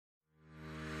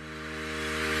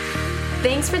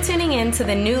Thanks for tuning in to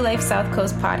the New Life South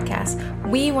Coast podcast.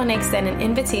 We want to extend an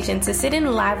invitation to sit in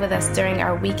live with us during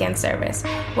our weekend service.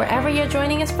 Wherever you're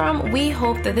joining us from, we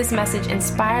hope that this message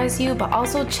inspires you, but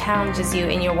also challenges you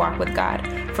in your walk with God.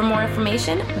 For more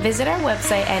information, visit our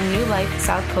website at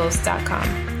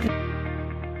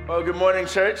newlifesouthcoast.com. Well, good morning,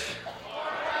 church.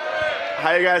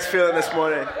 How you guys feeling this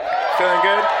morning? Feeling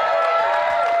good?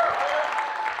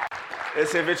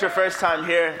 Listen, if it's your first time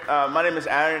here, my name is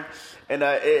Aaron. And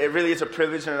it really is a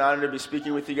privilege and an honor to be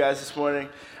speaking with you guys this morning.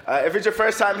 If it's your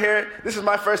first time here, this is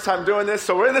my first time doing this,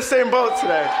 so we're in the same boat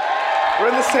today. We're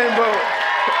in the same boat.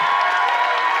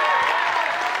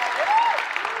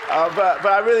 But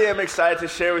I really am excited to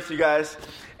share with you guys.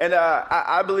 And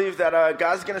I believe that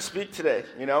God's going to speak today,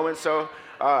 you know. And so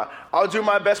I'll do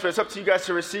my best, but it's up to you guys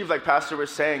to receive, like Pastor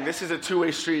was saying. This is a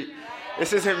two-way street.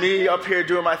 This isn't me up here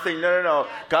doing my thing. No.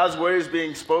 God's word is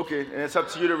being spoken, and it's up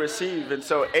to you to receive. And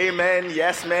so, amen,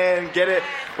 yes, man, get it,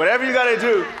 whatever you got to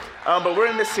do. But we're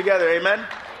in this together, amen?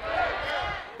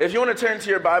 If you want to turn to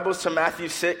your Bibles to Matthew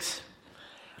 6.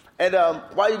 And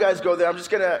while you guys go there, I'm just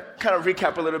going to kind of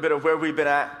recap a little bit of where we've been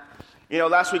at. You know,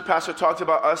 last week, Pastor talked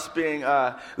about us being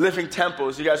living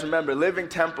temples. You guys remember, living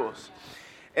temples.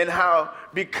 And how,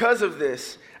 because of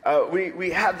this, we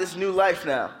have this new life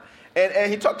now.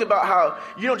 And he talked about how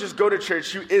you don't just go to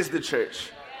church, you is the church.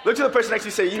 Look to the person next to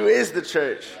you, say, you is the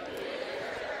church.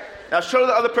 Now show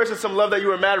the other person some love that you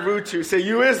were mad rude to. Say,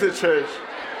 you is the church.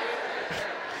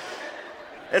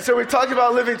 And so we talked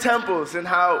about living temples and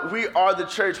how we are the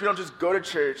church. We don't just go to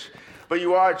church, but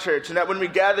you are a church. And that when we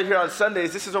gather here on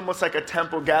Sundays, this is almost like a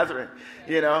temple gathering,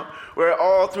 you know, where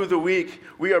all through the week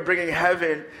we are bringing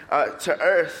heaven to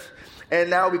earth. And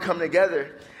now we come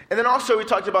together. And then also we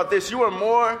talked about this. You are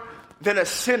more than a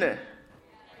sinner.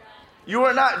 You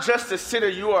are not just a sinner,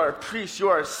 you are a priest, you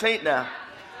are a saint now.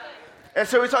 And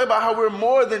so we talk about how we're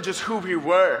more than just who we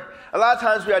were. A lot of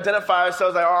times we identify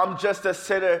ourselves like, oh, I'm just a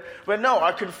sinner. But no,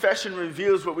 our confession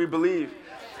reveals what we believe.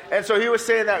 And so he was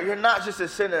saying that you're not just a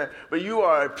sinner, but you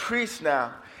are a priest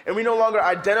now. And we no longer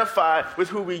identify with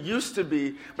who we used to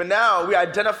be, but now we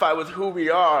identify with who we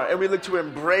are, and we look to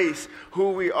embrace who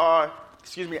we are,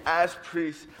 as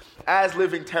priests, as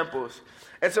living temples.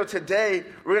 And so today,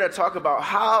 we're going to talk about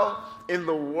how in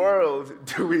the world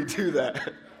do we do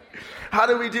that? How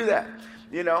do we do that?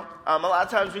 You know, a lot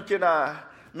of times we can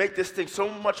make this thing so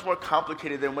much more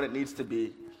complicated than what it needs to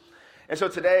be. And so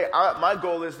today, my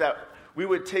goal is that we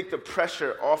would take the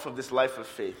pressure off of this life of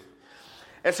faith.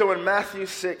 And so in Matthew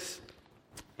 6,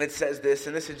 it says this,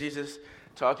 and this is Jesus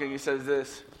talking. He says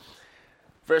this,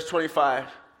 verse 25,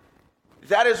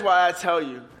 "That is why I tell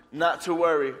you not to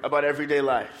worry about everyday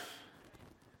life.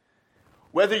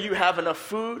 Whether you have enough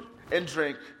food and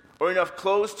drink or enough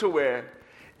clothes to wear,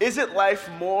 isn't life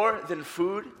more than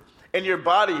food and your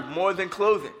body more than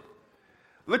clothing?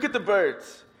 Look at the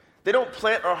birds. They don't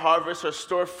plant or harvest or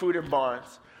store food in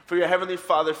barns, for your heavenly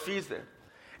Father feeds them.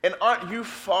 And aren't you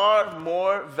far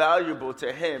more valuable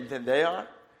to him than they are?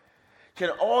 Can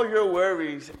all your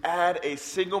worries add a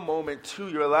single moment to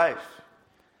your life?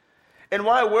 And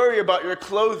why worry about your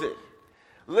clothing?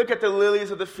 Look at the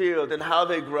lilies of the field and how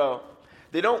they grow.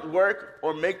 They don't work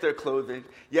or make their clothing,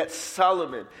 yet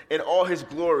Solomon in all his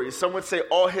glory, some would say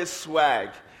all his swag,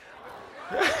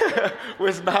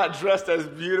 was not dressed as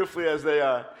beautifully as they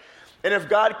are. And if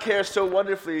God cares so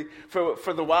wonderfully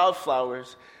for the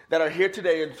wildflowers that are here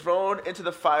today and thrown into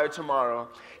the fire tomorrow,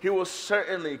 he will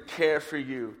certainly care for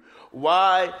you.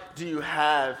 Why do you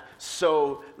have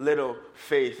so little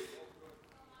faith?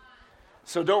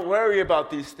 So don't worry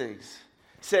about these things,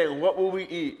 saying, what will we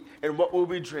eat and what will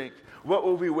we drink? What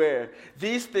will we wear?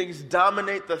 These things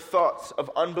dominate the thoughts of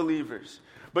unbelievers.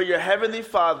 But your heavenly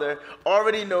Father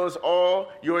already knows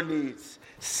all your needs.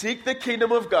 Seek the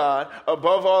kingdom of God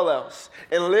above all else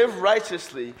and live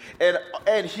righteously,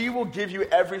 and he will give you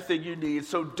everything you need.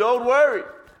 So don't worry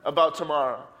about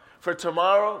tomorrow, for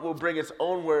tomorrow will bring its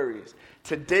own worries.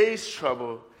 Today's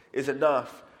trouble is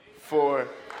enough for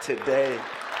today."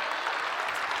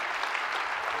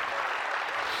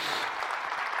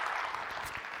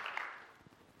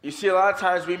 You see, a lot of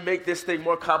times we make this thing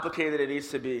more complicated than it needs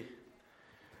to be.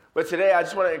 But today, I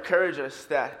just want to encourage us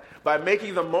that by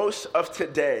making the most of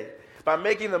today, by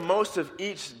making the most of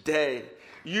each day,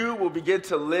 you will begin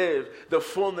to live the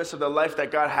fullness of the life that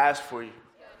God has for you.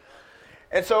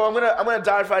 And so I'm gonna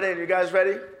dive right in. You guys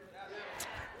ready?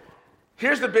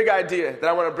 Here's the big idea that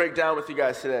I want to break down with you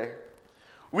guys today.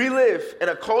 We live in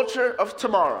a culture of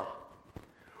tomorrow.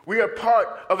 We are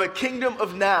part of a kingdom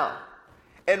of now.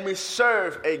 And we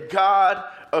serve a God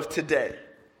of today.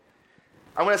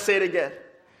 I'm going to say it again.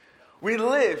 We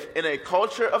live in a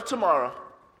culture of tomorrow.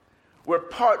 We're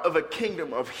part of a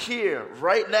kingdom of here,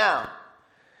 right now.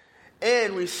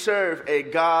 And we serve a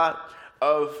God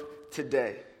of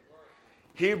today.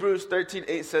 Hebrews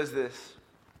 13:8 says this.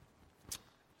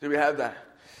 Do we have that?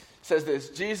 It says this: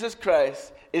 Jesus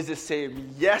Christ is the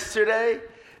same yesterday,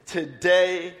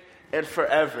 today, and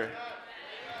forever.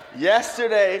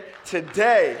 Yesterday,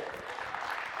 today,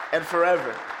 and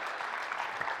forever.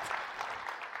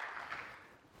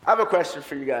 I have a question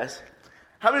for you guys.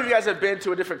 How many of you guys have been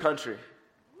to a different country?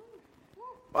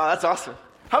 Wow, that's awesome.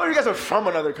 How many of you guys are from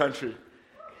another country?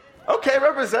 Okay,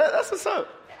 represent. That's what's up.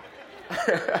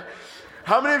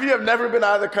 How many of you have never been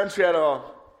out of the country at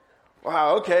all?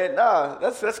 Wow, okay. Nah,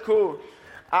 that's cool.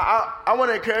 I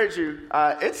want to encourage you.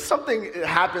 It's something that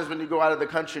happens when you go out of the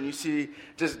country and you see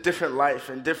just different life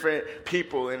and different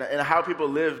people and how people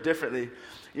live differently.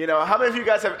 You know, how many of you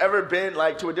guys have ever been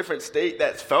like to a different state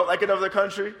that's felt like another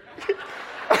country?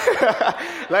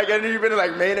 Like, and you've been to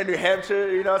like Maine and New Hampshire,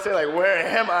 you know what I'm saying? Like, where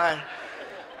am I?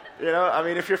 You know, I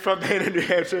mean, if you're from Maine and New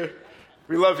Hampshire,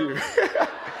 we love you.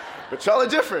 But y'all are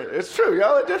different. It's true.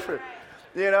 Y'all are different.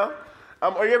 You know?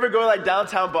 Or you ever go like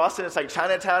downtown Boston, it's like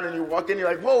Chinatown, and you walk in, you're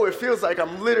like, whoa, it feels like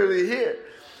I'm literally here.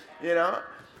 You know?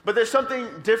 But there's something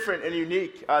different and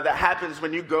unique that happens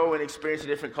when you go and experience a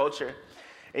different culture.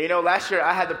 And you know, last year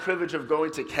I had the privilege of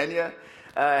going to Kenya,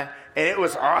 and it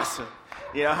was awesome.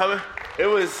 You know, it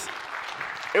was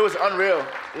unreal,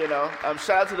 you know. Shout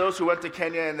out to those who went to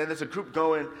Kenya, and then there's a group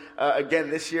going again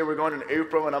this year. We're going in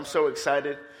April, and I'm so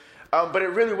excited. But it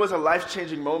really was a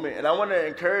life-changing moment, and I want to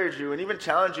encourage you and even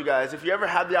challenge you guys. If you ever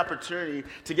have the opportunity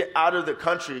to get out of the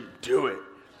country, do it.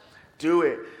 Do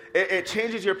it. It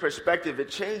changes your perspective. It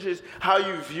changes how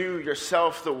you view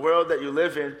yourself, the world that you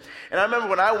live in. And I remember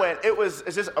when I went,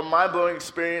 it's just a mind-blowing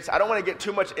experience. I don't want to get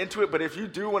too much into it, but if you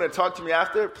do want to talk to me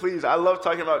after, please. I love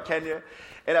talking about Kenya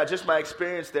and just my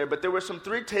experience there. But there were some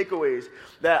 3 takeaways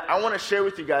that I want to share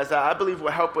with you guys that I believe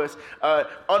will help us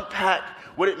unpack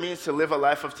what it means to live a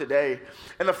life of today.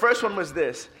 And the first one was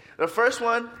this. The first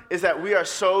one is that we are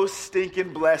so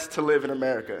stinking blessed to live in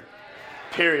America.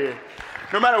 Period.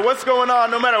 No matter what's going on,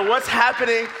 no matter what's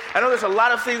happening, I know there's a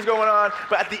lot of things going on,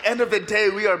 but at the end of the day,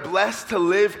 we are blessed to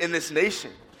live in this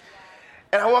nation.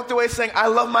 And I walked away saying, I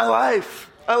love my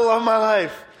life. I love my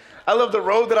life. I love the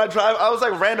road that I drive. I was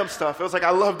like random stuff. It was like, I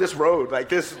love this road. Like,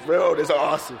 this road is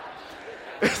awesome.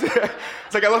 It's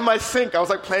like, I love my sink. I was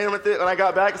like playing with it when I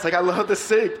got back. It's like, I love the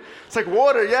sink. It's like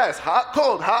water, yes. Hot,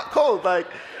 cold. Like,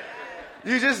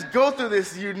 you just go through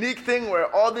this unique thing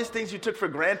where all these things you took for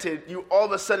granted, you all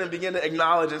of a sudden begin to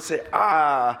acknowledge and say,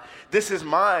 this is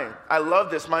mine. I love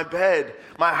this. My bed,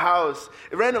 my house,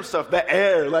 random stuff, the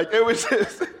air. Like, it was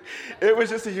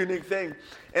just a unique thing.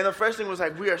 And the first thing was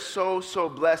like, we are so, so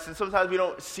blessed. And sometimes we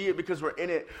don't see it because we're in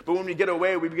it. But when we get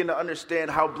away, we begin to understand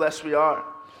how blessed we are.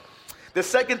 The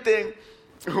second thing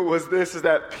was this, is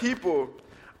that people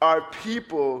are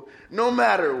people no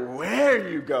matter where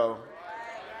you go.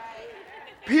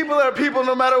 People are people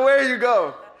no matter where you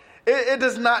go. It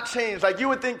does not change. Like, you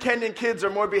would think Kenyan kids are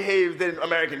more behaved than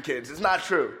American kids. It's not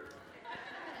true.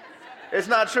 It's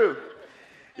not true.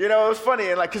 You know, it was funny.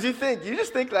 And like, because you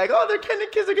just think like, oh, they're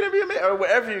Kenyan kids are going to be amazing. Or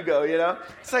wherever you go, you know.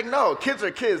 It's like, no, kids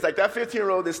are kids. Like, that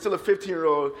 15-year-old is still a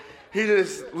 15-year-old. He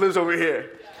just lives over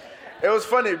here. It was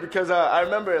funny because I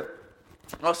remember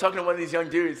I was talking to one of these young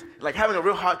dudes, like having a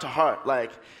real heart-to-heart.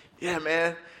 Like, yeah,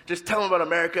 man. Just telling him about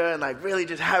America and like really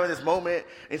just having this moment.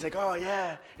 And he's like, oh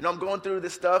yeah, you know, I'm going through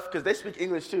this stuff because they speak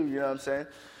English too, you know what I'm saying?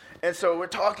 And so we're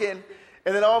talking,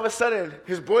 and then all of a sudden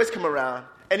his boys come around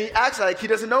and he acts like he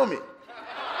doesn't know me.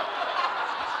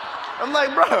 I'm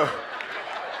like, bro.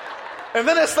 And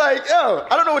then it's like, yo,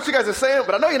 I don't know what you guys are saying,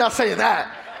 but I know you're not saying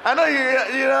that. I know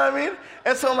you know what I mean?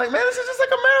 And so I'm like, man, this is just like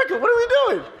America. What are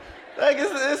we doing? Like,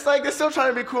 it's like they're still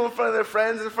trying to be cool in front of their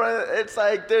friends. It's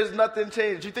like there's nothing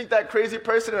changed. You think that crazy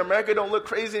person in America don't look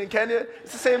crazy in Kenya?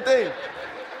 It's the same thing.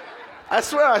 I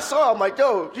swear I saw, I'm like,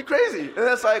 yo, you crazy. And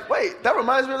it's like, wait, that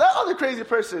reminds me of that other crazy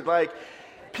person. Like,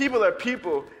 people are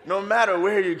people no matter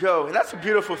where you go. And that's a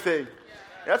beautiful thing.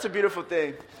 That's a beautiful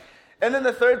thing. And then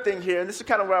the third thing here, and this is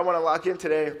kind of where I want to lock in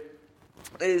today,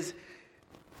 is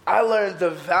I learned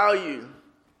the value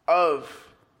of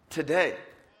today.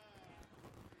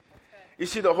 You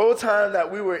see, the whole time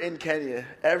that we were in Kenya,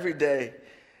 every day,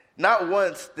 not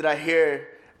once did I hear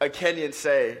a Kenyan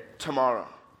say, tomorrow.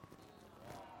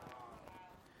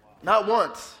 Not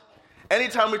once.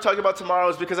 Anytime we talked about tomorrow,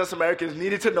 it's because us Americans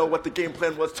needed to know what the game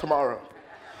plan was tomorrow.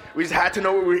 We just had to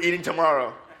know what we were eating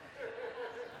tomorrow.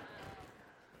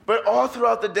 But all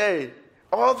throughout the day,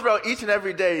 all throughout each and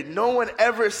every day, no one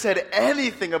ever said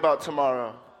anything about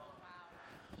tomorrow.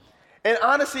 And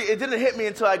honestly, it didn't hit me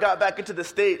until I got back into the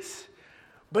States.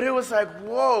 But it was like,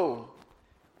 whoa,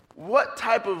 what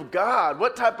type of God,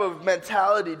 what type of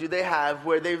mentality do they have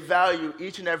where they value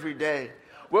each and every day?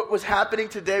 What was happening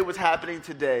today was happening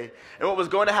today. And what was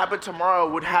going to happen tomorrow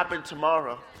would happen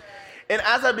tomorrow. And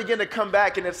as I begin to come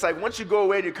back, and it's like once you go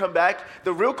away and you come back,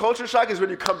 the real culture shock is when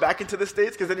you come back into the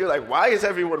States, because then you're like, why is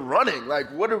everyone running? Like,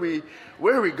 where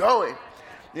are we going?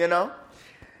 You know?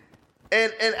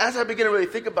 And as I begin to really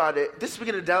think about it, this is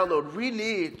beginning to download. We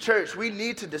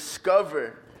need to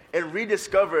discover and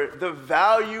rediscover the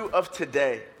value of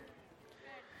today.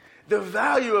 The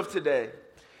value of today.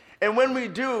 And when we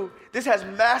do, this has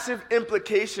massive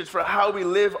implications for how we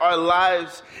live our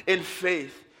lives in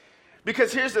faith.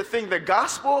 Because here's the thing, the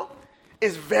gospel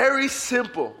is very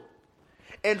simple,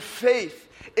 and faith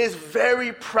is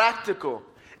very practical.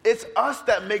 It's us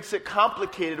that makes it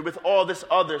complicated with all this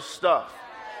other stuff.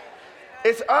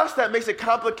 It's us that makes it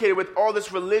complicated with all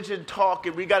this religion talk,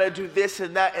 and we got to do this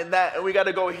and that, and we got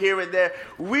to go here and there.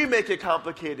 We make it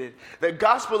complicated. The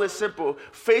gospel is simple.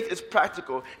 Faith is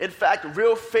practical. In fact,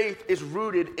 real faith is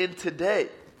rooted in today.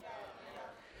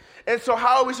 And so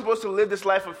how are we supposed to live this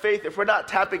life of faith if we're not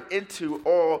tapping into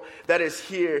all that is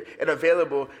here and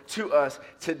available to us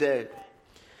today?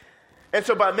 And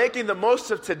so by making the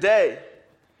most of today,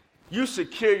 you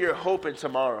secure your hope in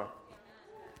tomorrow.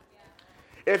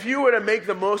 If you were to make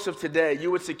the most of today, you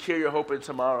would secure your hope in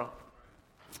tomorrow.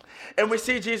 And we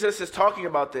see Jesus is talking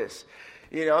about this.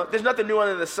 You know, there's nothing new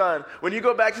under the sun. When you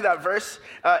go back to that verse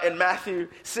in Matthew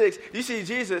 6, you see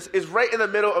Jesus is right in the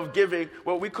middle of giving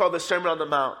what we call the Sermon on the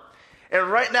Mount. And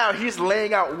right now, he's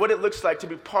laying out what it looks like to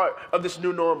be part of this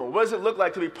new normal. What does it look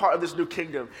like to be part of this new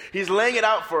kingdom? He's laying it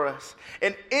out for us.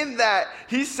 And in that,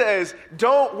 he says,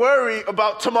 don't worry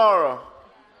about tomorrow.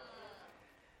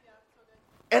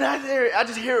 And I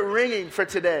just hear it ringing for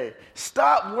today.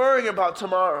 Stop worrying about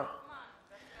tomorrow.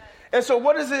 And so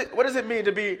what does it mean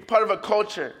to be part of a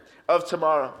culture of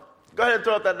tomorrow? Go ahead and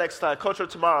throw up that next slide, culture of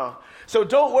tomorrow. So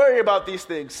don't worry about these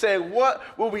things. Saying, what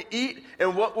will we eat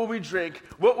and what will we drink?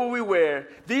 What will we wear?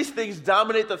 These things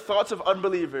dominate the thoughts of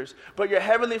unbelievers, but your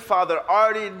heavenly Father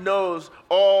already knows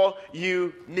all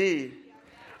you need.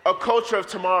 A culture of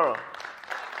tomorrow.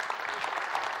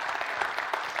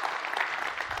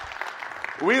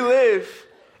 We live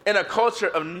in a culture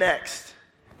of next.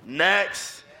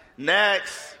 Next,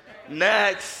 next,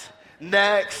 next,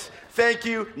 next. Thank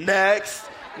you, next.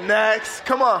 Next.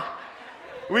 Come on.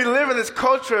 We live in this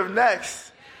culture of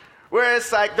next, where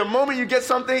it's like the moment you get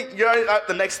something, you're already at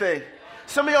the next thing.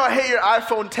 Some of y'all hate your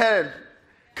iPhone 10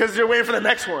 because you're waiting for the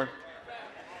next one.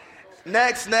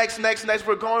 Next, next, next, next.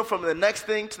 We're going from the next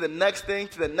thing to the next thing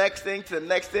to the next thing to the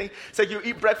next thing. It's like you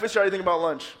eat breakfast, you're already thinking about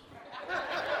lunch.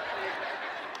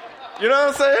 You know what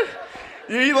I'm saying?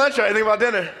 You eat lunch, you're already thinking about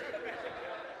dinner.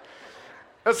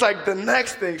 It's like the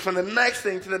next thing, from the next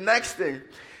thing to the next thing.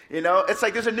 You know, it's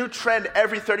like there's a new trend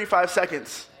every 35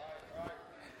 seconds.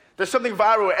 There's something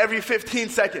viral every 15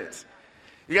 seconds.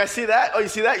 You guys see that? Oh, you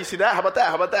see that? You see that? How about that?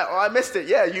 How about that? Oh, I missed it.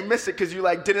 Yeah, you missed it because you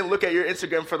didn't look at your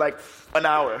Instagram for an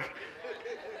hour.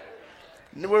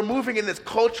 We're moving in this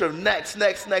culture of next,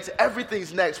 next, next.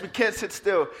 Everything's next. We can't sit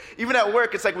still. Even at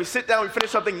work, it's like we sit down, we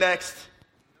finish something next.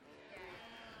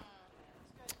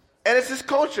 And it's this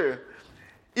culture.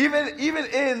 Even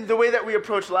in the way that we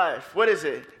approach life, what is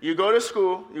it? You go to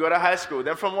school, you go to high school.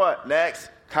 Then from what? Next,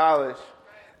 college.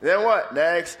 Then what?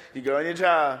 Next, you go on your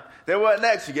job. Then what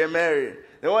next? You get married.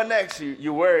 Then what next?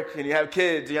 You work and you have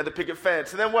kids and you have to pick a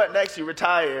fence. And then what next? You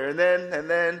retire. And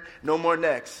then no more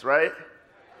next, right?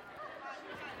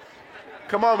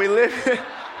 Come on, we live.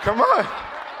 Come on.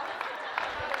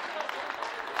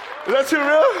 Is that too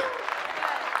real?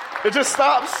 It just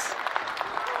stops.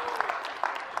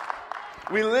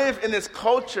 We live in this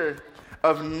culture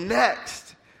of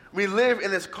next. We live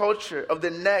in this culture of the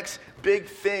next big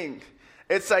thing.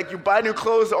 It's like you buy new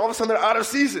clothes, all of a sudden they're out of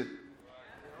season.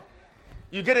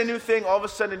 You get a new thing, all of a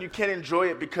sudden you can't enjoy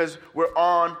it because we're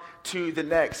on to the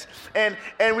next. And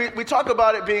we talk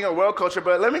about it being a world culture,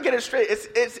 but let me get it straight.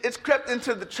 It's crept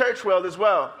into the church world as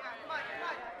well.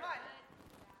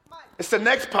 It's the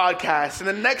next podcast, and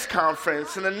the next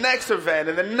conference, and the next event,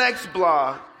 and the next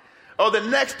blog. Oh, the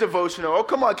next devotional. Oh,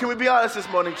 come on. Can we be honest this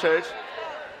morning, church?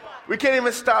 We can't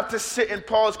even stop to sit and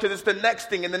pause because it's the next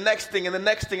thing and the next thing and the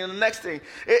next thing and the next thing.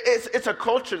 It's a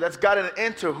culture that's gotten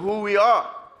into who we are.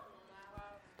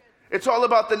 It's all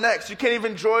about the next. You can't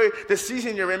even enjoy the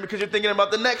season you're in because you're thinking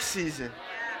about the next season.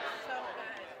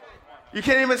 You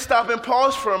can't even stop and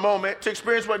pause for a moment to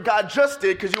experience what God just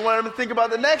did because you want him to think about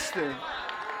the next thing.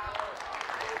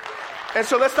 And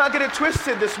so let's not get it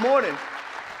twisted this morning.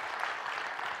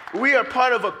 We are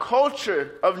part of a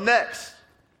culture of next.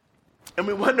 And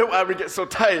we wonder why we get so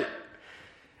tight.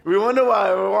 We wonder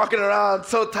why we're walking around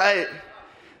so tight.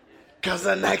 Because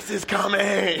the next is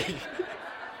coming.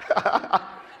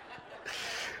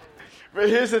 But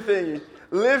here's the thing.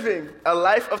 Living a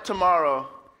life of tomorrow,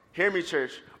 hear me,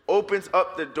 church, opens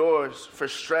up the doors for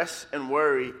stress and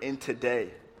worry in today.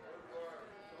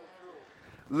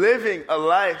 Living a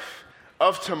life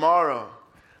of tomorrow,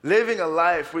 living a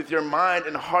life with your mind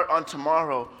and heart on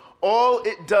tomorrow, all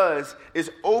it does is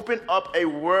open up a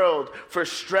world for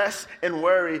stress and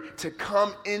worry to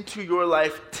come into your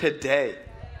life today.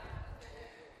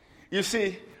 You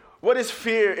see, what is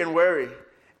fear and worry?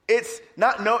 It's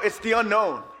the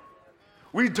unknown.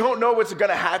 We don't know what's going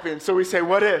to happen, so we say,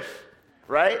 what if,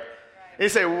 right? And you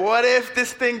say, what if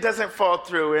this thing doesn't fall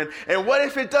through? And what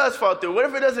if it does fall through? What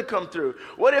if it doesn't come through?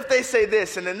 What if they say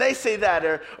this and then they say that?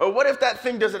 Or what if that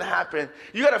thing doesn't happen?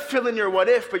 You got to fill in your what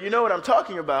if, but you know what I'm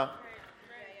talking about.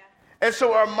 And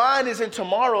so our mind is in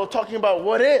tomorrow talking about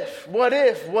what if.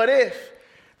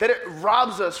 That it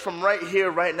robs us from right here,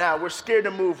 right now. We're scared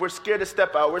to move. We're scared to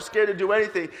step out. We're scared to do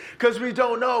anything because we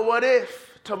don't know what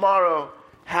if tomorrow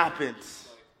happens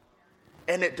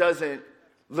and it doesn't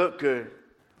look good.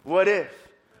 What if?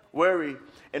 Worry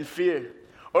and fear.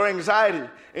 Or anxiety.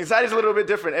 Anxiety is a little bit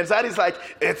different. Anxiety is like,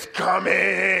 it's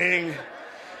coming.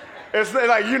 It's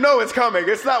like, you know it's coming.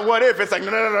 It's not what if. It's like,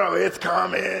 no, it's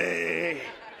coming.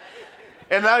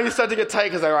 And now you start to get tight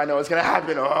because like, oh, I know it's going to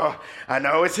happen. Oh, I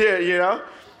know it's here, you know.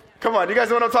 Come on, you guys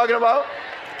know what I'm talking about?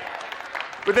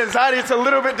 With anxiety, it's a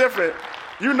little bit different.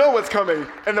 You know what's coming.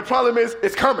 And the problem is,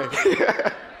 it's coming.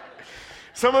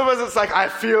 Some of us, it's like, I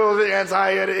feel the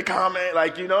anxiety coming.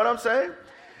 Like, you know what I'm saying?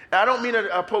 And I don't mean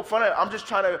to poke fun at it. I'm just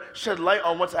trying to shed light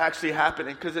on what's actually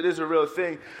happening because it is a real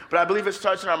thing. But I believe it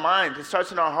starts in our mind. It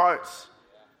starts in our hearts.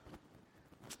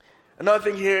 Another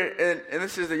thing here, and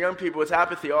this is the young people, it's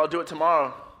apathy. Oh, I'll do it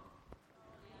tomorrow.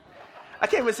 I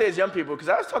can't even say it's young people because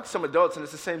I was talking to some adults and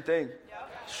it's the same thing.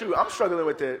 Shoot, I'm struggling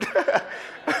with it.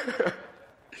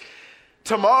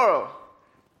 Tomorrow.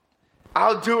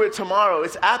 I'll do it tomorrow.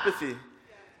 It's apathy.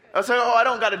 I was like, oh, I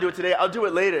don't got to do it today. I'll do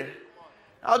it later.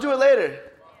 I'll do it later.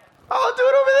 Oh, I'll do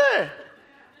it over there.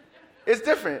 It's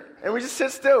different. And we just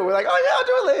sit still. We're like, oh, yeah, I'll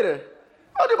do it later.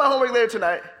 I'll do my homework later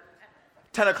tonight.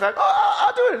 10 o'clock. Oh,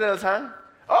 I'll do it another time.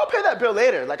 Oh, I'll pay that bill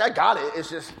later. Like, I got it. It's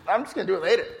just, I'm just going to do it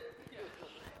later.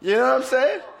 You know what I'm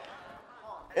saying?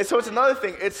 And so it's another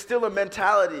thing. It's still a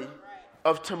mentality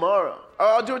of tomorrow.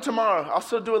 Oh, I'll do it tomorrow. I'll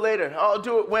still do it later. I'll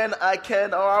do it when I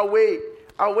can. Or I'll wait.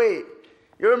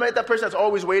 You ever met that person that's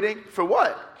always waiting? For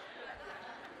what?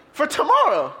 For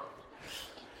tomorrow.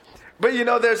 But you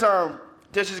know, there's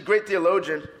this great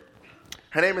theologian.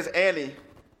 Her name is Annie.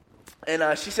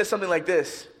 And she says something like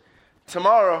this.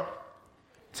 Tomorrow,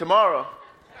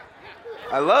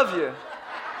 I love you.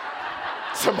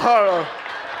 Tomorrow,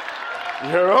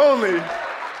 you're only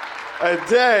a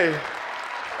day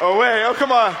away. Oh,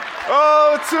 come on.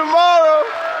 Oh, tomorrow,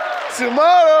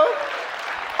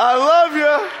 I love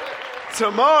you.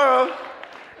 Tomorrow,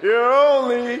 you're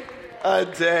only a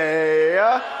day.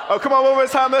 Oh, come on, one more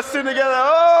time. Let's sing together.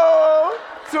 Oh,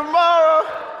 tomorrow,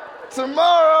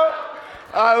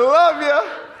 I love you.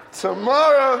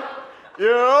 Tomorrow,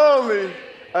 you're only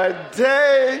a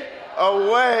day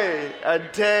away. A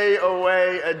day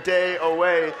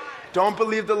away. Don't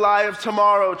believe the lie of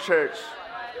tomorrow, church.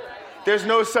 There's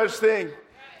no such thing.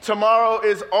 Tomorrow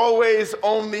is always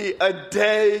only a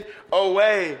day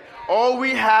away. All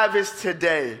we have is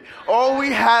today. All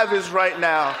we have is right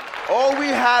now. All we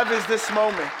have is this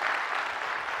moment.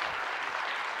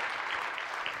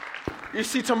 You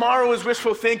see, tomorrow is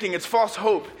wishful thinking. It's false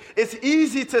hope. It's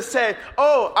easy to say,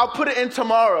 oh, I'll put it in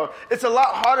tomorrow. It's a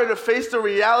lot harder to face the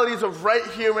realities of right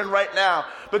here and right now.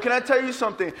 But can I tell you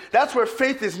something? That's where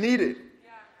faith is needed.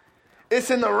 It's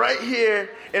in the right here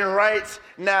and right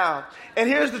now. And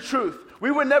here's the truth.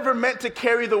 We were never meant to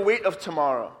carry the weight of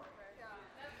tomorrow.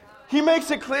 He makes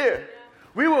it clear.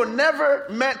 We were never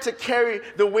meant to carry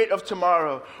the weight of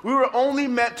tomorrow. We were only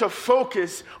meant to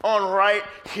focus on right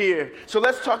here. So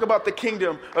let's talk about the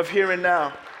kingdom of here and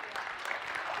now.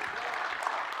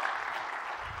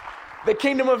 The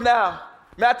kingdom of now.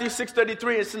 Matthew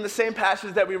 6:33, it's in the same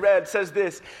passage that we read, says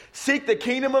this. Seek the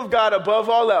kingdom of God above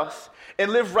all else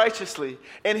and live righteously,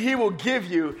 and he will give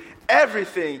you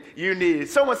everything you need.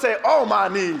 Someone say, all my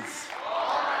needs.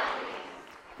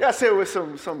 You gotta say it with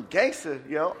some gangster,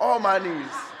 all my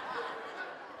needs.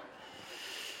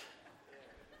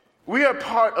 We are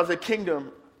part of the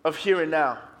kingdom of here and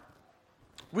now.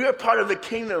 We are part of the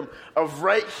kingdom of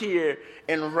right here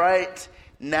and right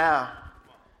now.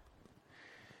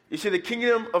 You see, the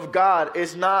kingdom of God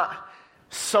is not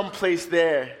someplace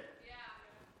there.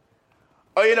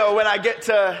 Oh, when I get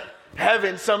to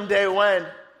heaven someday when.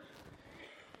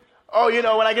 Oh,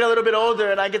 when I get a little bit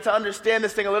older and I get to understand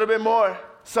this thing a little bit more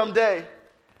someday.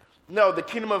 No, the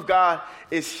kingdom of God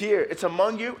is here. It's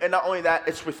among you, and not only that,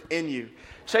 it's within you.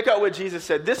 Check out what Jesus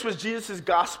said. This was Jesus'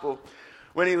 gospel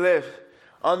when he lived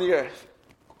on the earth.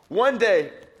 One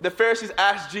day, the Pharisees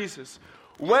asked Jesus,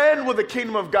 when will the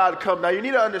kingdom of God come? Now, you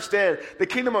need to understand, the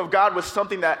kingdom of God was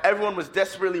something that everyone was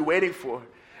desperately waiting for.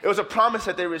 It was a promise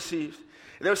that they received.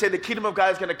 And they would say the kingdom of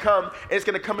God is going to come, and it's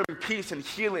going to come in peace and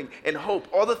healing and hope,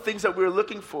 all the things that we were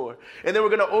looking for. And they were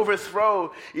going to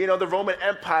overthrow, the Roman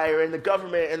Empire and the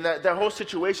government, and that whole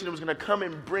situation was going to come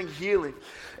and bring healing.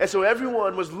 And so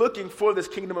everyone was looking for this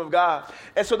kingdom of God.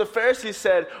 And so the Pharisees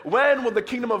said, when will the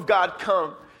kingdom of God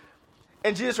come?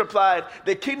 And Jesus replied,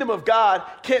 the kingdom of God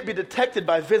can't be detected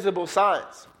by visible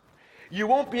signs. You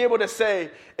won't be able to say,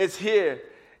 it's here,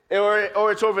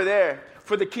 or it's over there.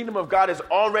 For the kingdom of God is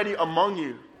already among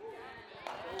you.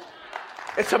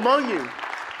 It's among you.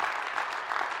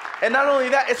 And not only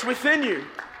that, it's within you.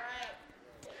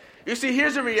 You see,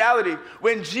 here's the reality.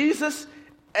 When Jesus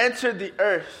entered the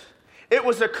earth, it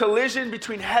was a collision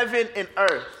between heaven and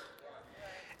earth.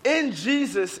 In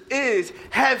Jesus is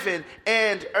heaven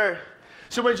and earth.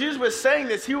 So when Jesus was saying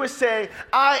this, he was saying,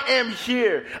 I am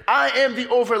here. I am the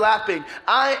overlapping.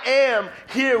 I am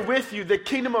here with you. The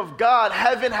kingdom of God,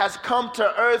 heaven has come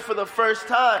to earth for the first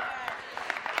time.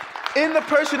 In the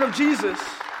person of Jesus,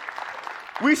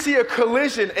 we see a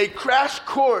collision, a crash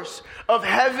course of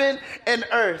heaven and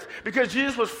earth, because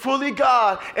Jesus was fully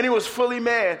God and he was fully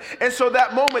man. And so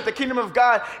that moment, the kingdom of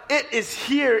God, it is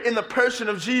here in the person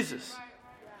of Jesus.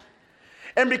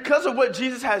 And because of what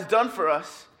Jesus has done for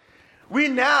us, we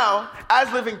now,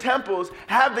 as living temples,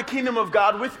 have the kingdom of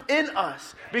God within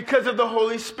us because of the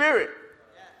Holy Spirit.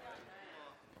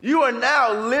 You are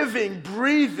now living,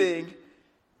 breathing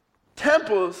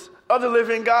temples of the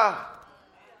living God.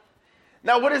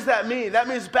 Now, what does that mean? That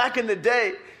means back in the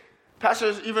day,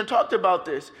 pastors even talked about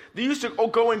this. They used to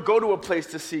go to a place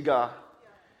to see God.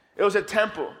 It was a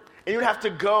temple. And you would have to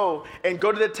go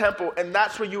to the temple, and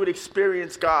that's where you would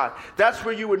experience God. That's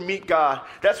where you would meet God.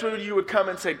 That's where you would come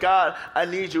and say, God, I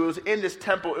need you. It was in this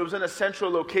temple. It was in a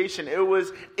central location. It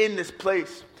was in this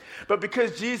place. But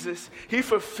because Jesus, he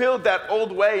fulfilled that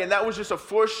old way, and that was just a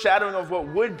foreshadowing of what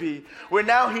would be, where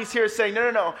now he's here saying,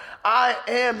 no, I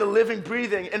am the living,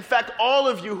 breathing. In fact, all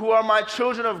of you who are my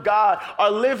children of God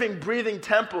are living, breathing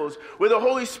temples where the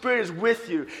Holy Spirit is with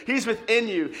you. He's within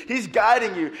you. He's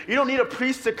guiding you. You don't need a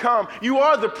priest to come. You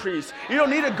are the priest. You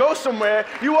don't need to go somewhere.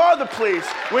 You are the place.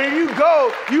 When you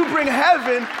go, you bring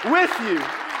heaven with you.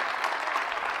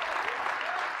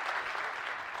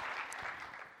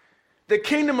 The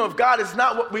kingdom of God is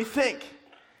not what we think.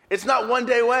 It's not one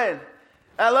day when. And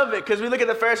I love it because we look at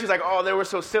the Pharisees like, oh, they were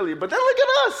so silly. But then look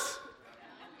at us.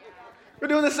 We're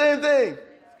doing the same thing.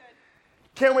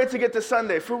 Can't wait to get to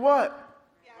Sunday. For what?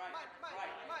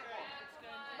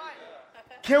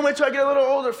 Can't wait till I get a little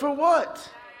older. For what?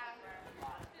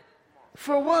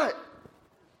 For what?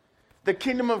 The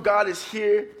kingdom of God is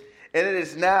here and it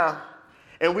is now.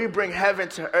 And we bring heaven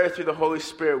to earth through the Holy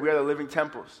Spirit. We are the living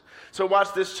temples. So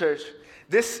watch this, church.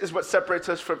 This is what separates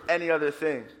us from any other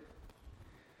thing.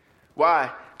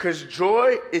 Why? Because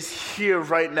joy is here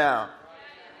right now.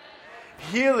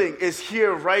 Healing is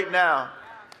here right now.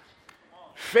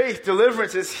 Faith,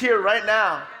 deliverance is here right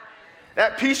now.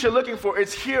 That peace you're looking for,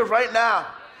 it's here right now.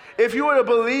 If you were to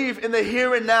believe in the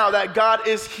here and now, that God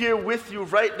is here with you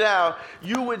right now,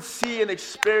 you would see and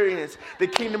experience the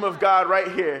kingdom of God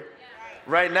right here,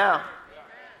 right now.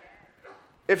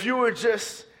 If you would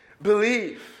just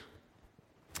believe.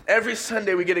 Every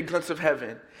Sunday we get a glimpse of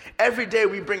heaven. Every day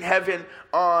we bring heaven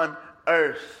on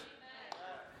earth.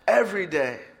 Every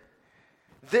day.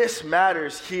 This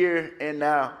matters here and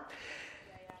now.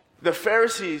 The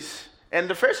Pharisees are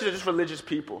just religious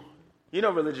people. You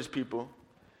know religious people.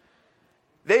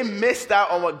 They missed out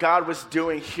on what God was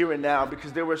doing here and now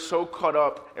because they were so caught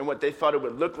up in what they thought it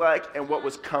would look like and what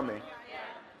was coming.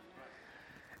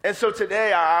 And so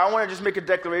today, I want to just make a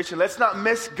declaration. Let's not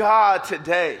miss God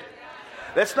today.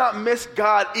 Let's not miss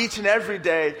God each and every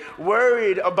day,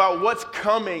 worried about what's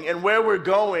coming and where we're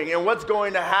going and what's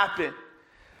going to happen.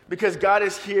 Because God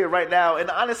is here right now. And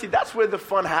honestly, that's where the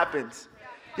fun happens.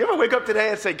 You ever wake up today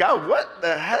and say, God, what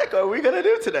the heck are we going to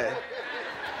do today?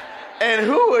 And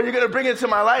who are you going to bring into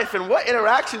my life? And what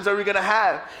interactions are we going to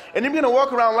have? And you're going to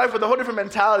walk around life with a whole different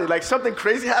mentality. Like something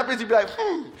crazy happens, you'd be like,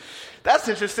 that's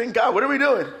interesting. God, what are we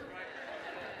doing?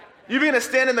 You're going to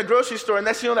stand in the grocery store and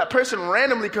next thing you know, that person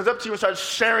randomly comes up to you and starts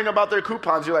sharing about their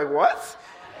coupons. You're like, what?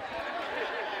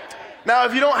 Now,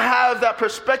 if you don't have that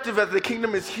perspective that the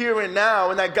kingdom is here and now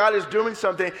and that God is doing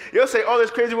something, you'll say, oh, this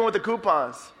crazy one with the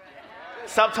coupons.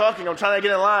 Stop talking. I'm trying to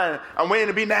get in line. I'm waiting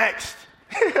to be next.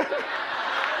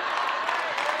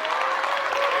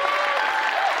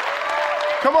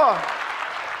 Come on.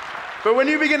 But when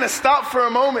you begin to stop for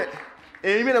a moment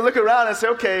and you begin to look around and say,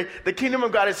 okay, the kingdom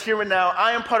of God is here and now.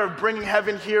 I am part of bringing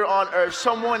heaven here on earth.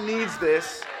 Someone needs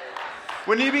this.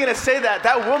 When you begin to say that,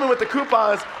 that woman with the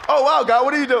coupons, oh, wow, God,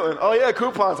 what are you doing? Oh, yeah,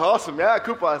 coupons, awesome. Yeah,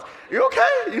 coupons. You okay?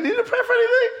 You need to pray for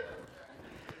anything?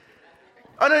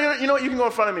 Oh, no, you know what? You can go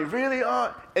in front of me. Really?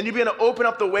 And you begin to open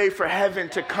up the way for heaven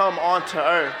to come onto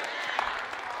earth.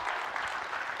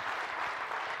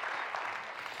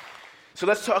 So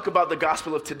let's talk about the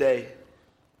gospel of today.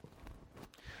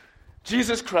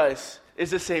 Jesus Christ is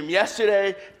the same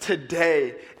yesterday,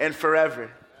 today, and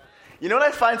forever. You know what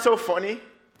I find so funny?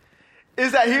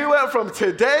 Is that he went from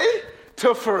today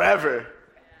to forever.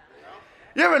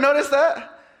 You ever notice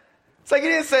that? It's like he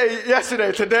didn't say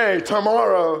yesterday, today,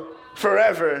 tomorrow,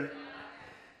 forever.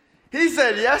 He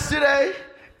said yesterday,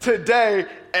 today,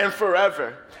 and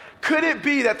forever. Could it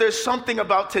be that there's something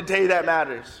about today that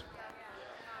matters?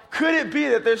 Could it be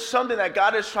that there's something that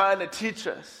God is trying to teach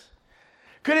us?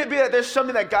 Could it be that there's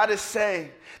something that God is saying?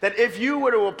 That if you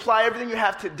were to apply everything you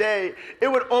have today,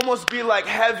 it would almost be like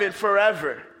heaven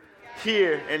forever.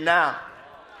 Here and now.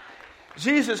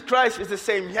 Jesus Christ is the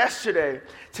same yesterday,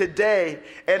 today,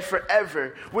 and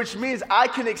forever, which means I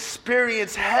can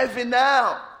experience heaven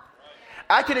now.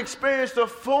 I can experience the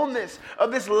fullness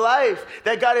of this life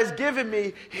that God has given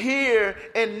me here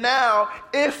and now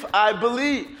if I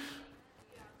believe.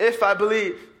 If I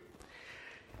believe.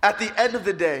 At the end of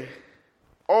the day,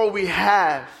 all we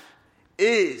have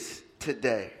is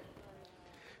today.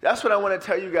 That's what I want to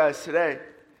tell you guys today.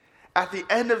 At the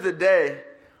end of the day,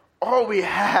 all we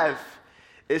have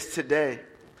is today.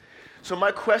 So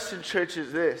my question, church,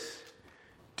 is this.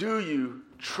 Do you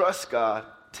trust God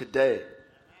today?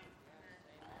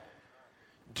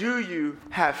 Do you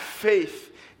have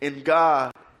faith in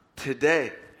God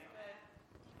today?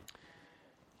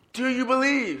 Do you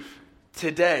believe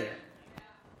today?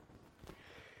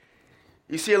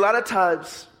 You see, a lot of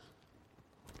times,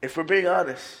 if we're being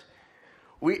honest,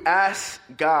 we ask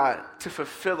God to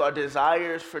fulfill our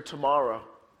desires for tomorrow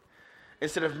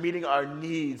instead of meeting our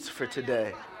needs for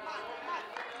today.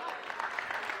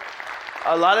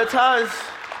 A lot of times,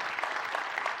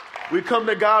 we come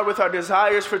to God with our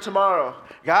desires for tomorrow.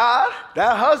 God,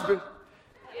 that husband.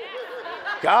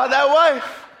 God, that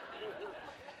wife.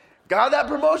 God, that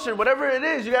promotion. Whatever it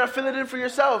is, you got to fill it in for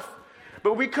yourself.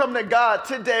 But we come to God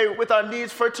today with our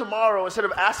needs for tomorrow instead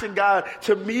of asking God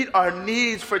to meet our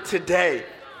needs for today.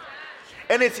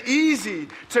 And it's easy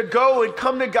to go and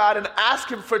come to God and ask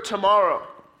him for tomorrow.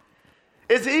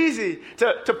 It's easy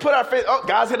to put our faith, oh,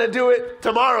 God's going to do it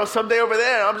tomorrow, someday over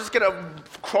there. I'm just going to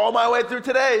crawl my way through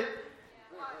today.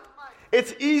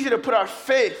 It's easy to put our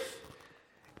faith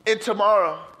in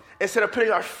tomorrow instead of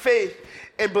putting our faith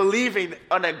in believing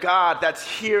on a God that's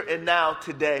here and now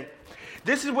today.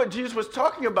 This is what Jesus was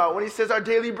talking about when he says our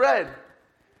daily bread.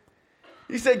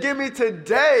 He said, give me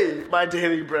today my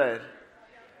daily bread.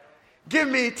 Give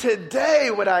me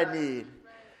today what I need.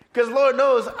 Because Lord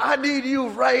knows I need you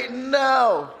right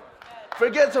now.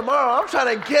 Forget tomorrow. I'm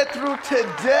trying to get through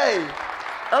today.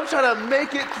 I'm trying to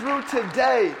make it through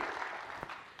today.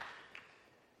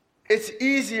 It's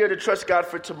easier to trust God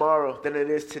for tomorrow than it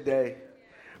is today.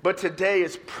 But today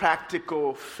is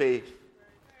practical faith.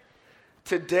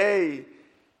 Today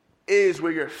is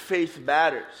where your faith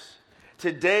matters.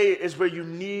 Today is where you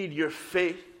need your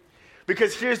faith.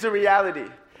 Because here's the reality.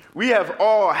 We have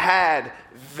all had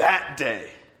that day.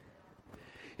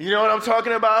 You know what I'm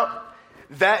talking about?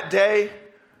 That day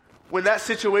when that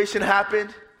situation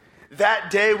happened. That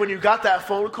day when you got that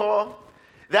phone call.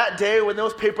 That day when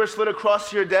those papers slid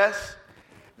across your desk.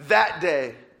 That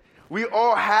day. We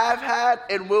all have had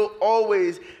and will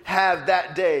always have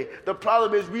that day. The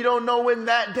problem is we don't know when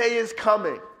that day is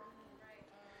coming.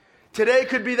 Today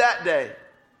could be that day.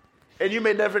 And you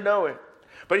may never know it.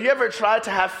 But you ever tried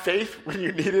to have faith when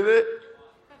you needed it?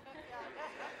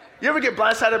 You ever get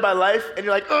blindsided by life and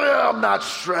you're like, oh, I'm not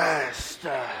stressed.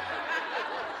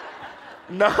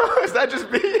 No, is that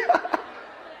just me?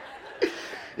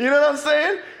 You know what I'm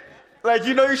saying? Like,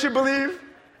 you know you should believe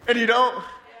and you don't.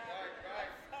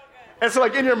 And so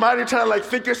like in your mind, you're trying to like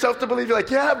think yourself to believe. You're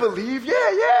like, yeah, I believe.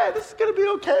 Yeah, this is going to be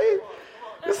okay.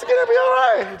 This is going to be all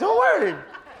right. Don't worry.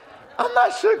 I'm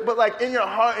not shook, but like in your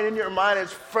heart and in your mind,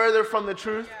 it's further from the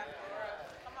truth.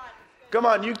 Come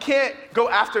on, you can't go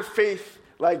after faith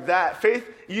like that. Faith,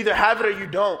 you either have it or you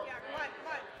don't.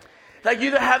 Like, you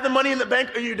either have the money in the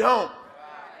bank or you don't.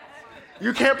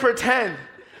 You can't pretend.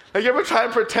 Like, you ever try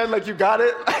and pretend like you got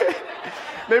it?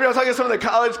 Maybe I'm talking to some of the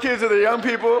college kids or the young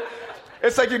people.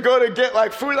 It's like you go to get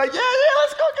like food, like, yeah,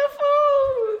 let's go get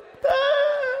food.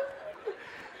 Ah.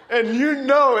 And you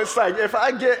know it's like, if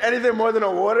I get anything more than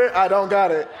a water, I don't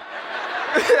got it.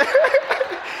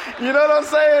 You know what I'm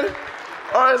saying?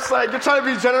 Or it's like, you're trying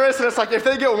to be generous, and it's like, if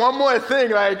they get one more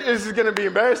thing, like, this is going to be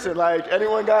embarrassing. Like,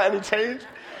 anyone got any change?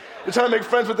 You're trying to make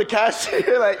friends with the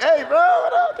cashier. Like, hey, bro,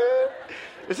 what up, dude?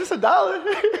 It's just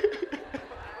 $1.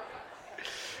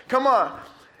 Come on.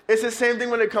 It's the same thing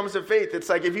when it comes to faith. It's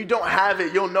like, if you don't have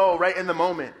it, you'll know right in the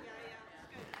moment.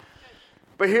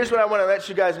 But here's what I want to let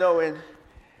you guys know, and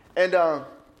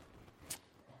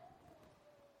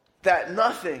that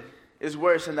nothing is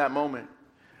worse in that moment.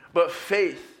 But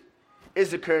faith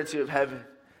is the currency of heaven.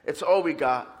 It's all we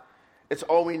got. It's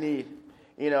all we need,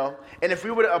 you know. And if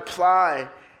we were to apply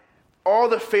all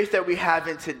the faith that we have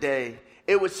in today,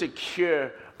 it would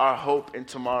secure our hope in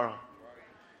tomorrow.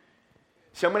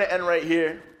 So I'm going to end right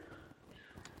here.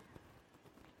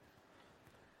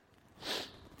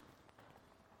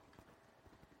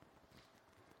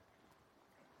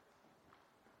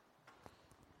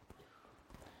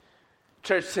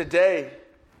 Church, today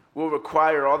will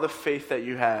require all the faith that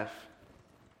you have.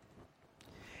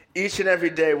 Each and every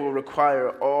day will require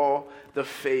all the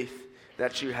faith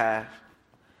that you have.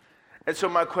 And so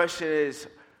my question is,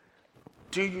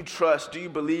 do you trust? Do you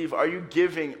believe? Are you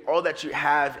giving all that you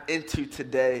have into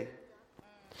today?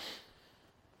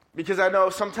 Because I know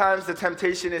sometimes the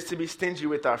temptation is to be stingy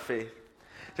with our faith.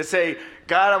 To say,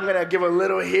 God, I'm going to give a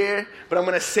little here, but I'm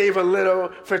going to save a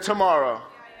little for tomorrow.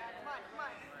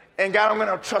 And God, I'm going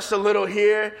to trust a little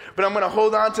here, but I'm going to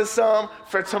hold on to some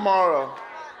for tomorrow.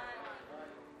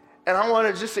 And I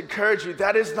want to just encourage you,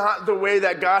 that is not the way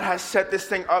that God has set this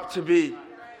thing up to be.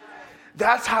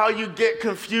 That's how you get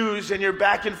confused and you're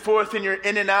back and forth and you're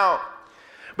in and out.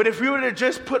 But if we were to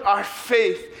just put our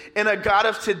faith in a God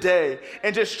of today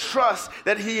and just trust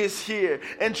that he is here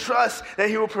and trust that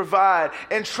he will provide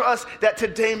and trust that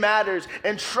today matters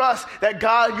and trust that,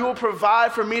 God, you will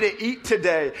provide for me to eat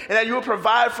today and that you will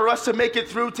provide for us to make it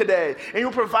through today and you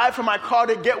will provide for my car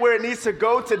to get where it needs to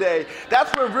go today.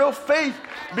 That's where real faith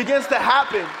begins to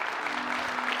happen.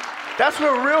 That's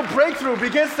where real breakthrough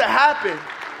begins to happen.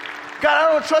 God,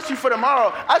 I don't trust you for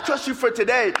tomorrow. I trust you for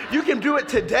today. You can do it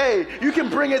today. You can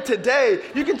bring it today.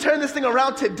 You can turn this thing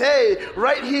around today.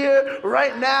 Right here,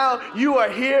 right now, you are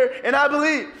here, and I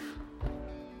believe.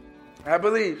 I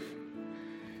believe.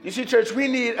 You see, church, we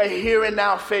need a here and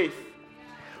now faith.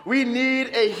 We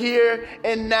need a here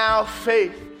and now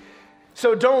faith.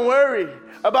 So don't worry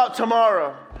about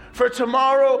tomorrow. For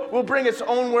tomorrow will bring its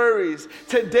own worries.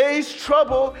 Today's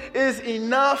trouble is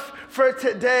enough for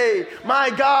today. My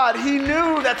God, he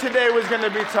knew that today was going to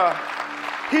be tough.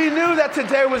 He knew that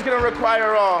today was going to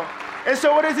require all. And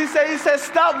so what does he say? He says,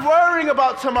 stop worrying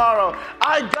about tomorrow.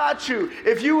 I got you.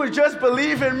 If you would just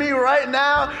believe in me right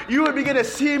now, you would begin to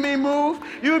see me move.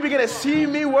 You would begin to see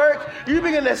me work. You would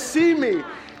begin to see me.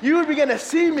 You would begin to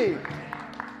see me.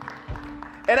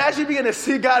 And as you begin to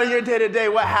see God in your day-to-day,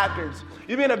 what happens?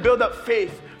 You begin to build up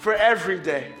faith for every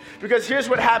day. Because here's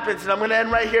what happens, and I'm going to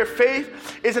end right here.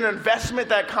 Faith is an investment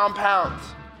that compounds.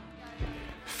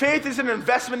 Faith is an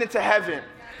investment into heaven.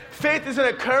 Faith is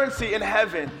a currency in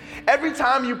heaven. Every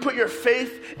time you put your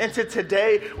faith into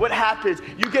today, what happens?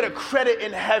 You get a credit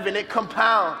in heaven. It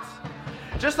compounds.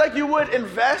 Just like you would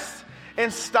invest in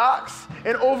stocks,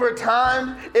 and over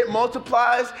time, it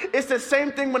multiplies. It's the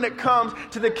same thing when it comes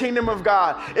to the kingdom of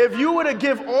God. If you were to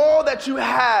give all that you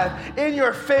have in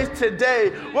your faith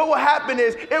today, what will happen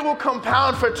is it will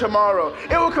compound for tomorrow.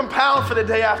 It will compound for the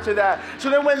day after that. So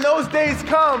then when those days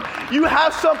come, you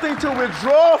have something to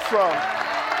withdraw from.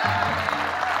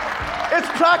 It's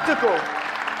practical.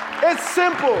 It's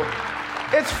simple.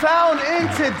 It's found in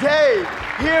today,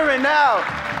 here and now.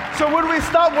 So when we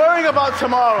stop worrying about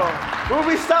tomorrow, when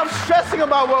we stop stressing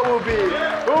about what will be,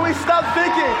 when we stop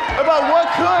thinking about what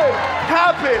could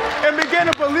happen and begin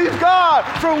to believe God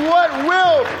for what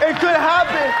will and could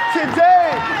happen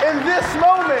today, in this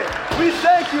moment, we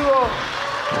thank you, Lord,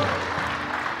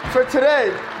 for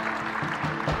today.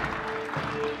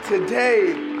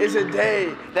 Today is a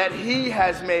day that he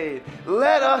has made.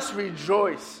 Let us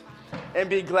rejoice and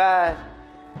be glad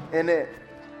in it.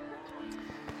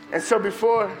 And so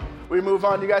before we move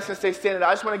on, you guys can stay standing.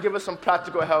 I just want to give us some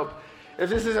practical help. If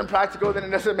this isn't practical, then it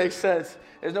doesn't make sense.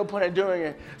 There's no point in doing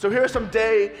it. So here are some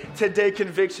day-to-day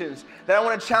convictions that I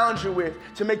want to challenge you with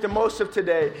to make the most of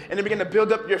today and to begin to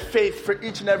build up your faith for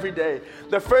each and every day.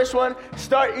 The first one,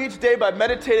 start each day by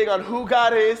meditating on who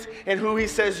God is and who he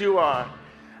says you are.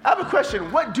 I have a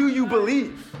question. What do you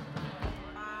believe?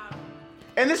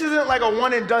 And this isn't like a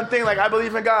one and done thing, like I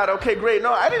believe in God. Okay, great.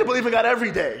 No, I need to believe in God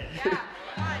every day.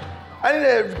 I need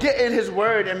to get in his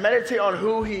word and meditate on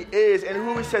who he is and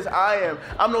who he says I am.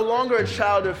 I'm no longer a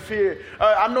child of fear.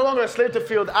 I'm no longer a slave to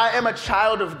fear. I am a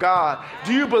child of God.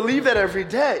 Do you believe that every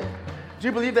day? Do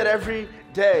you believe that every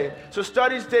day? So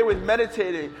start each day with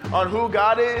meditating on who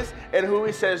God is and who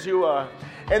he says you are.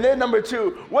 And then number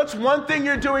 2, what's one thing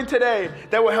you're doing today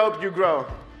that will help you grow?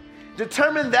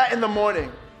 Determine that in the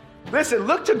morning. Listen,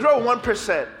 look to grow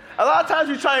 1%. A lot of times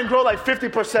we try and grow like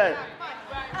 50%.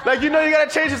 Like, you got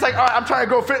to change. It's like, all right, I'm trying to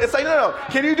grow 50. It's like, no.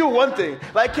 Can you do one thing?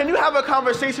 Like, can you have a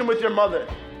conversation with your mother?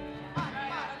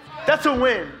 That's a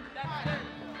win.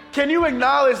 Can you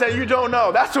acknowledge that you don't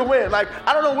know? That's a win. Like,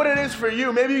 I don't know what it is for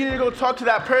you. Maybe you need to go talk to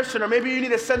that person, or maybe you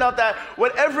need to send out that,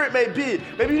 whatever it may be.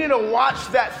 Maybe you need to watch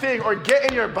that thing or get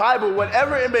in your Bible,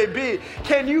 whatever it may be.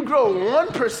 Can you grow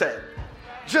 1%?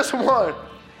 Just 1.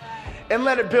 And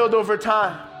let it build over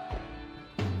time.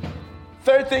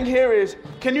 Third thing here is,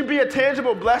 can you be a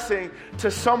tangible blessing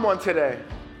to someone today?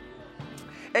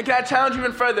 And can I challenge you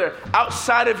even further,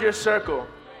 outside of your circle?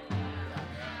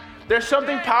 There's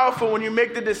something powerful when you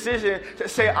make the decision to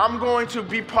say, I'm going to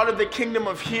be part of the kingdom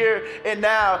of here and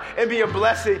now and be a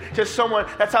blessing to someone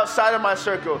that's outside of my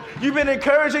circle. You've been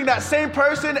encouraging that same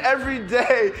person every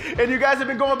day, and you guys have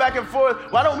been going back and forth.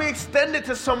 Why don't we extend it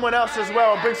to someone else as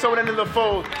well and bring someone into the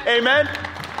fold? Amen?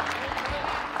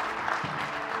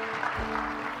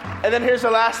 And then here's the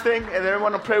last thing, and then I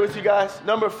want to pray with you guys.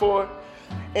 Number 4,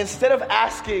 instead of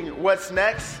asking what's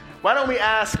next, why don't we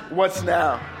ask what's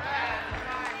now?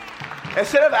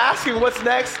 Instead of asking what's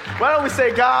next, why don't we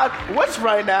say, God, what's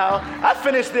right now? I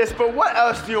finished this, but what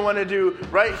else do you want to do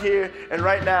right here and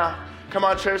right now? Come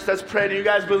on, church, let's pray. Do you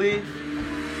guys believe?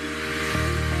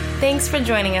 Thanks for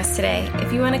joining us today.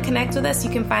 If you want to connect with us,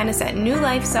 you can find us at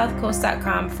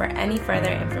newlifesouthcoast.com for any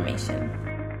further information.